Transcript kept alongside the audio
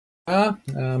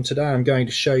Today I'm going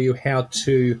to show you how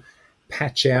to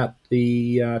patch out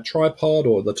the tripod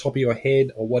or the top of your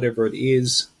head or whatever it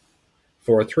is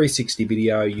for a 360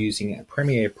 video using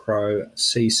Premiere Pro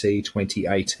CC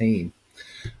 2018.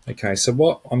 Okay, so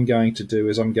what I'm going to do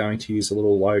is I'm going to use a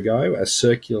little logo, a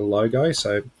circular logo.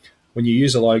 So when you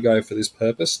use a logo for this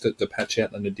purpose to patch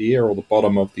out the nadir or the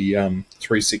bottom of the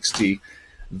 360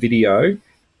 video,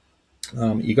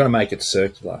 you've got to make it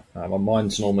circular.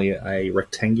 Mine's normally a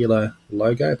rectangular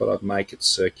logo, but I'd make it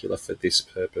circular for this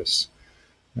purpose.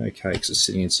 Okay, because it's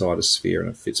sitting inside a sphere and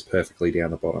it fits perfectly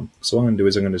down the bottom. So what I'm going to do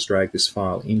is I'm going to just drag this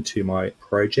file into my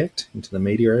project, into the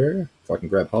media area, if I can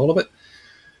grab hold of it.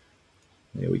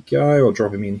 There we go. I'll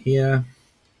drop him in here.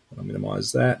 I'll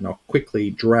minimize that, and I'll quickly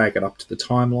drag it up to the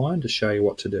timeline to show you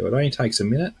what to do. It only takes a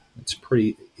minute. It's a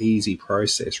pretty easy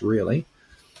process, really.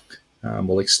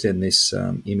 We'll extend this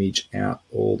image out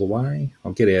all the way.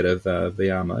 I'll get out of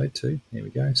VR mode too. There we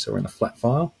go. So we're in a flat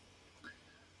file.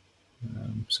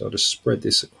 So I'll just spread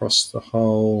this across the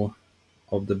whole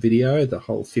of the video, the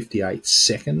whole 58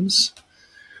 seconds.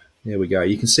 There we go.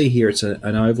 You can see here it's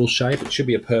an oval shape. It should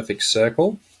be a perfect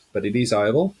circle, but it is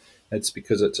oval. That's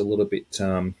because it's a little bit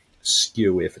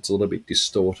skew, if it's a little bit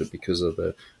distorted because of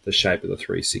the shape of the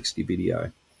 360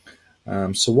 video.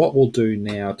 So what we'll do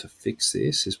now to fix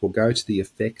this is we'll go to the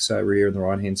effects over here on the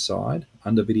right hand side.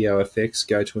 Under video effects,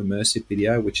 go to immersive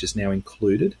video, which is now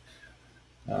included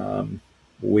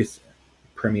with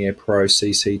Premiere Pro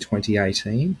CC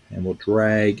 2018, and we'll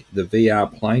drag the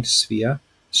VR plane sphere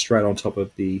straight on top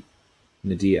of the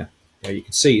nadir. Now you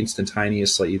can see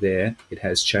instantaneously there it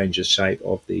has changed the shape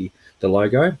of the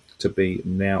logo to be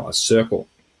now a circle.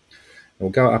 We'll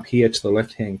go up here to the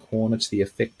left-hand corner to the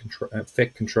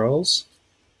effect controls.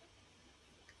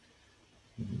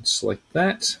 And select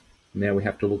that. Now we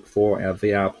have to look for our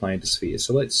VR plane to sphere.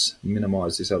 So let's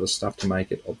minimize this other stuff to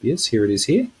make it obvious. Here it is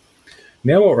here.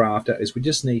 Now what we're after is we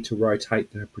just need to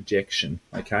rotate the projection.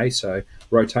 Okay, so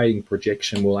rotating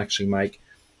projection will actually make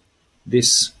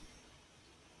this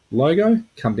logo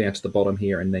come down to the bottom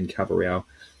here and then cover our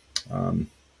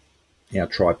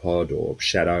tripod or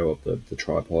shadow of the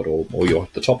tripod or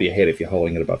the top of your head if you're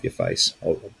holding it above your face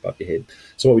or above your head.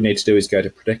 So what we need to do is go to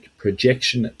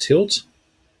projection tilt.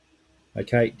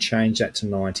 Okay, change that to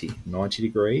 90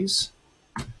 degrees.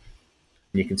 And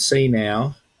you can see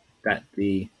now that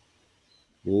the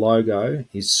logo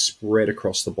is spread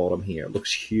across the bottom here. It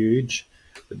looks huge,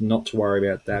 but not to worry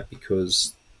about that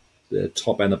because the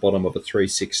top and the bottom of a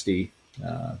 360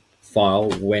 file,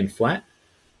 when flat,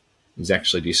 is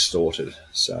actually distorted.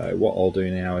 So what I'll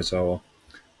do now is I'll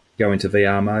go into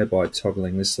VR mode by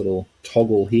toggling this little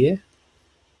toggle here,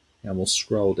 and we'll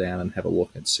scroll down and have a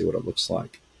look and see what it looks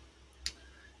like.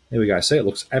 There we go. See, it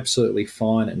looks absolutely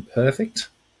fine and perfect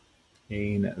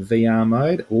in VR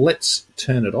mode. Let's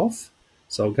turn it off.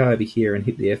 So I'll go over here and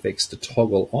hit the FX to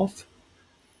toggle off,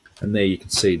 and there you can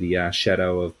see the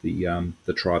shadow of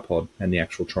the tripod and the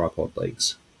actual tripod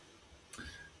legs.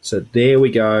 So there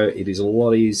we go. It is a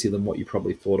lot easier than what you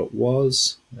probably thought it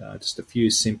was. Just a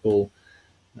few simple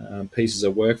pieces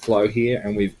of workflow here,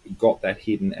 and we've got that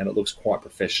hidden, and it looks quite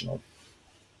professional.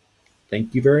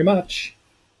 Thank you very much.